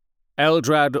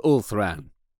Eldrad Ulthran,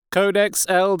 Codex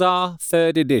Eldar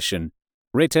 3rd edition,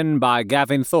 written by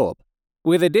Gavin Thorpe,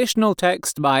 with additional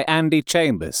text by Andy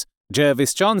Chambers,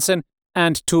 Jervis Johnson,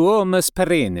 and Tuomas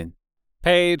Perinin.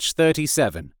 Page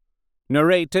 37.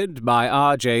 Narrated by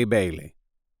R.J. Bailey.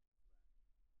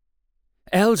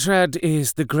 Eldrad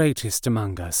is the greatest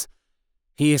among us.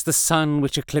 He is the sun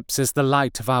which eclipses the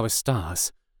light of our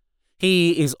stars.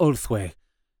 He is Ulthwe,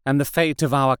 and the fate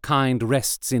of our kind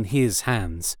rests in his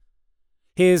hands.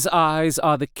 His eyes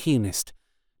are the keenest.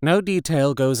 No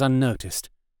detail goes unnoticed.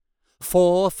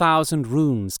 4,000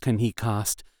 runes can he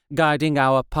cast, guiding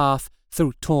our path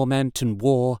through torment and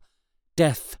war,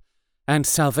 death and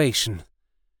salvation.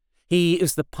 He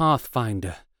is the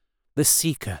pathfinder, the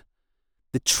seeker,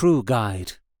 the true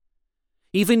guide.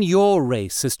 Even your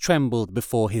race has trembled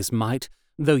before his might,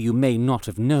 though you may not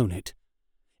have known it.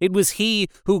 It was he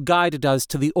who guided us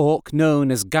to the orc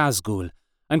known as Gazgul,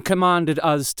 and commanded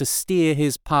us to steer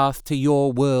his path to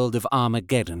your world of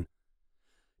Armageddon.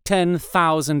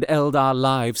 10,000 Eldar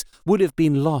lives would have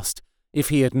been lost if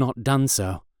he had not done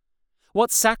so.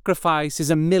 What sacrifice is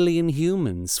 1,000,000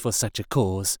 humans for such a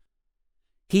cause?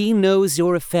 He knows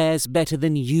your affairs better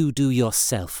than you do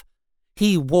yourself.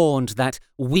 He warned that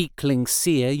weakling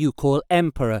seer you call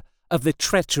Emperor of the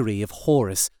treachery of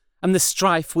Horus and the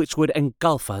strife which would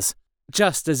engulf us,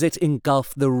 just as it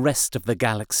engulfed the rest of the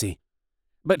galaxy.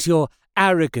 But your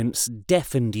arrogance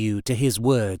deafened you to his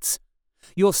words.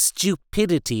 Your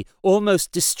stupidity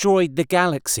almost destroyed the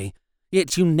galaxy,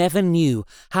 yet you never knew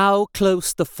how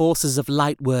close the forces of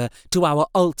light were to our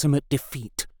ultimate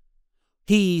defeat.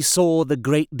 He saw the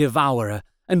great devourer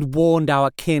and warned our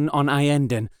kin on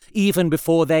Ienden even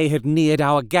before they had neared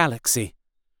our galaxy.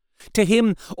 To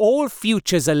him, all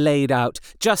futures are laid out,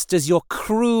 just as your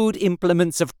crude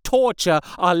implements of torture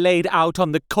are laid out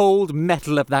on the cold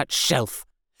metal of that shelf.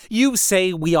 You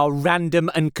say we are random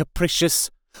and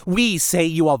capricious. We say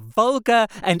you are vulgar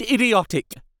and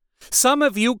idiotic. Some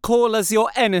of you call us your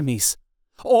enemies.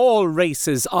 All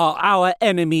races are our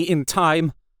enemy in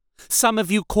time. Some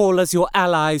of you call us your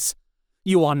allies.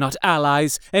 You are not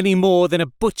allies any more than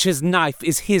a butcher's knife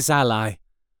is his ally.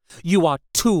 You are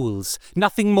tools,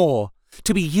 nothing more,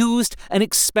 to be used and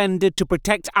expended to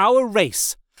protect our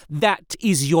race. That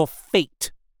is your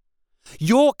fate.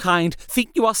 Your kind think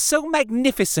you are so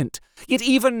magnificent, yet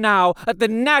even now, at the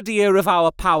nadir of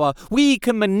our power, we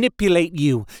can manipulate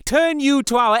you, turn you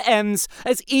to our ends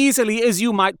as easily as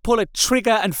you might pull a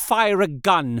trigger and fire a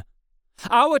gun.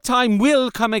 Our time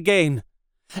will come again.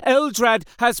 Eldrad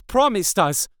has promised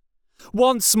us.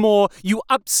 Once more, you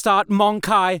upstart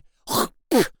Monkai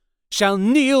shall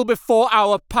kneel before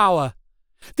our power.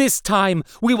 This time,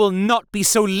 we will not be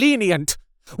so lenient.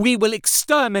 We will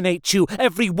exterminate you,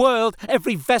 every world,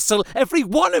 every vessel, every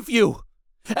one of you.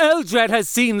 Eldrad has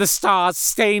seen the stars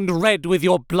stained red with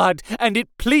your blood, and it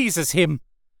pleases him.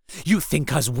 You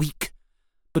think us weak,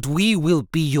 but we will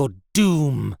be your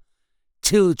doom,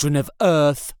 children of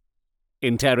Earth.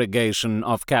 Interrogation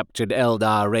of captured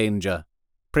Eldar Ranger.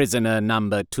 Prisoner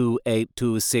number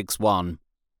 28261.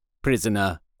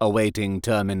 Prisoner awaiting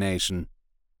termination.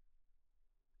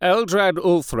 Eldrad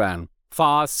Ulthran,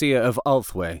 Farseer of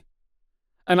Ulthwe.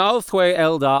 An Ulthwe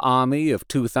Eldar army of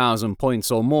 2,000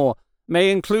 points or more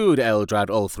may include Eldrad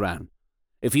Ulthran.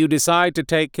 If you decide to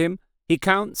take him, he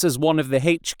counts as one of the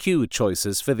HQ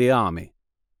choices for the army.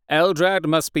 Eldrad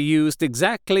must be used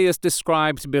exactly as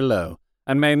described below,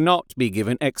 and may not be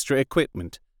given extra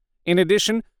equipment. In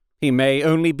addition, he may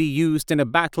only be used in a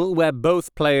battle where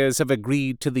both players have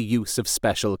agreed to the use of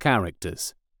special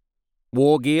characters.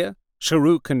 War gear,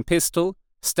 Shuriken pistol,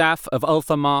 Staff of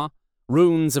Ulthamar,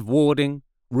 Runes of Warding,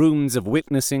 Runes of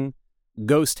Witnessing,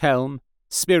 Ghost Helm,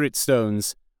 Spirit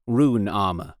Stones, Rune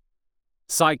Armor.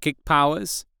 Psychic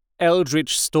powers,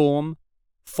 Eldritch Storm,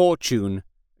 Fortune,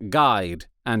 Guide,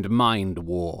 and Mind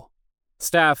War.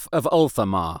 Staff of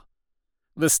Ulthamar.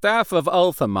 The Staff of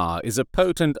Ulthamar is a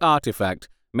potent artifact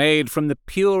made from the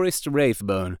purest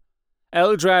wraithbone.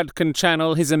 Eldrad can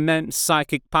channel his immense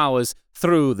psychic powers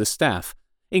through the staff,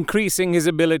 increasing his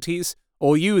abilities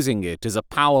or using it as a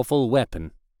powerful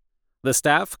weapon. The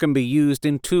staff can be used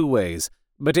in 2 ways,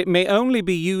 but it may only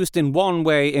be used in one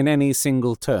way in any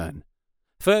single turn.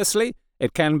 Firstly,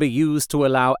 it can be used to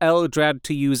allow Eldrad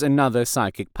to use another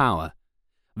psychic power.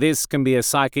 This can be a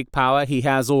psychic power he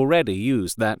has already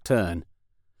used that turn.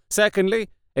 Secondly,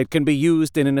 it can be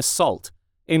used in an assault,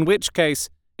 in which case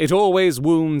it always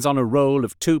wounds on a roll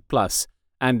of 2+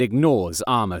 and ignores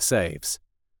armor saves.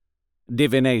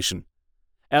 Divination.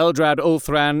 Eldrad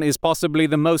Ulthran is possibly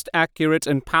the most accurate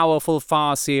and powerful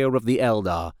Farseer of the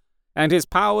Eldar, and his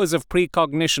powers of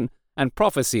precognition and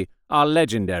prophecy are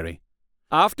legendary,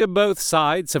 After both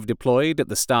sides have deployed at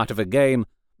the start of a game,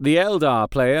 the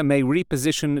Eldar player may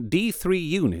reposition D3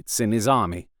 units in his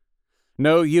army.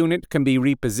 No unit can be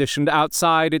repositioned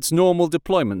outside its normal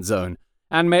deployment zone,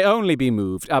 and may only be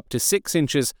moved up to 6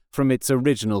 inches from its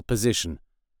original position.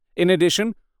 In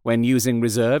addition, when using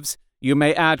reserves, you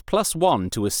may add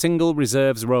 +1 to a single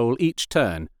reserves roll each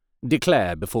turn.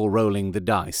 Declare before rolling the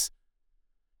dice.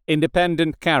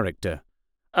 Independent character.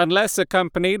 Unless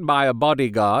accompanied by a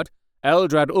bodyguard,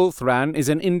 Eldrad Ulthran is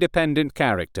an independent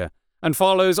character, and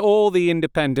follows all the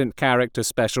independent character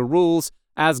special rules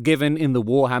as given in the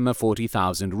Warhammer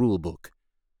 40,000 rulebook.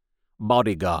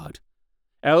 Bodyguard.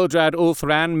 Eldrad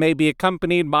Ulthran may be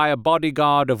accompanied by a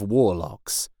bodyguard of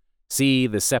warlocks. See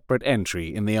the separate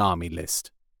entry in the army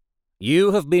list.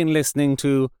 You have been listening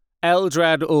to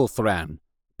Eldrad Ulthran,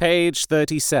 page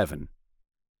 37.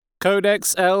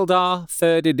 Codex Eldar,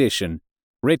 3rd edition,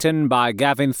 written by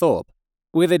Gavin Thorpe,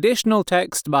 with additional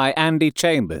text by Andy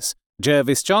Chambers,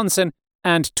 Jervis Johnson,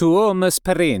 and Tuomas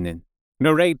Perinin,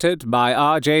 narrated by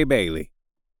R.J. Bailey.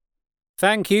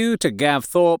 Thank you to Gav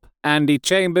Thorpe, Andy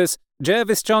Chambers,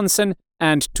 Jervis Johnson,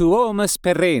 and Tuomas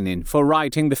Perinin for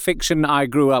writing the fiction I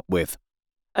grew up with.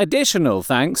 Additional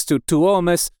thanks to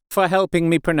Tuomas for helping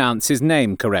me pronounce his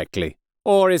name correctly,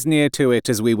 or as near to it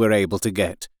as we were able to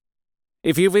get.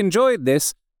 If you've enjoyed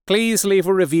this, please leave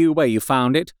a review where you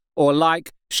found it, or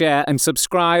like, share, and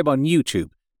subscribe on YouTube,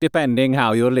 depending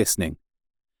how you're listening.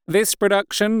 This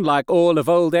production, like all of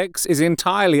Codex, is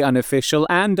entirely unofficial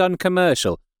and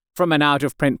uncommercial, from an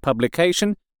out-of-print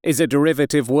publication, is a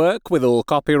derivative work with all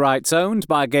copyrights owned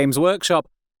by Games Workshop,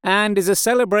 and is a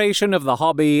celebration of the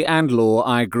hobby and lore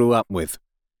I grew up with.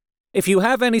 If you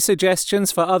have any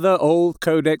suggestions for other old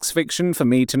Codex fiction for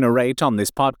me to narrate on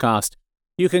this podcast,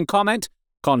 you can comment,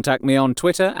 contact me on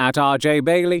Twitter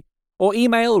 @RJBailey, or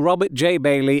email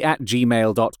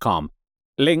robertjbailey@gmail.com.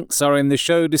 Links are in the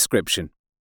show description.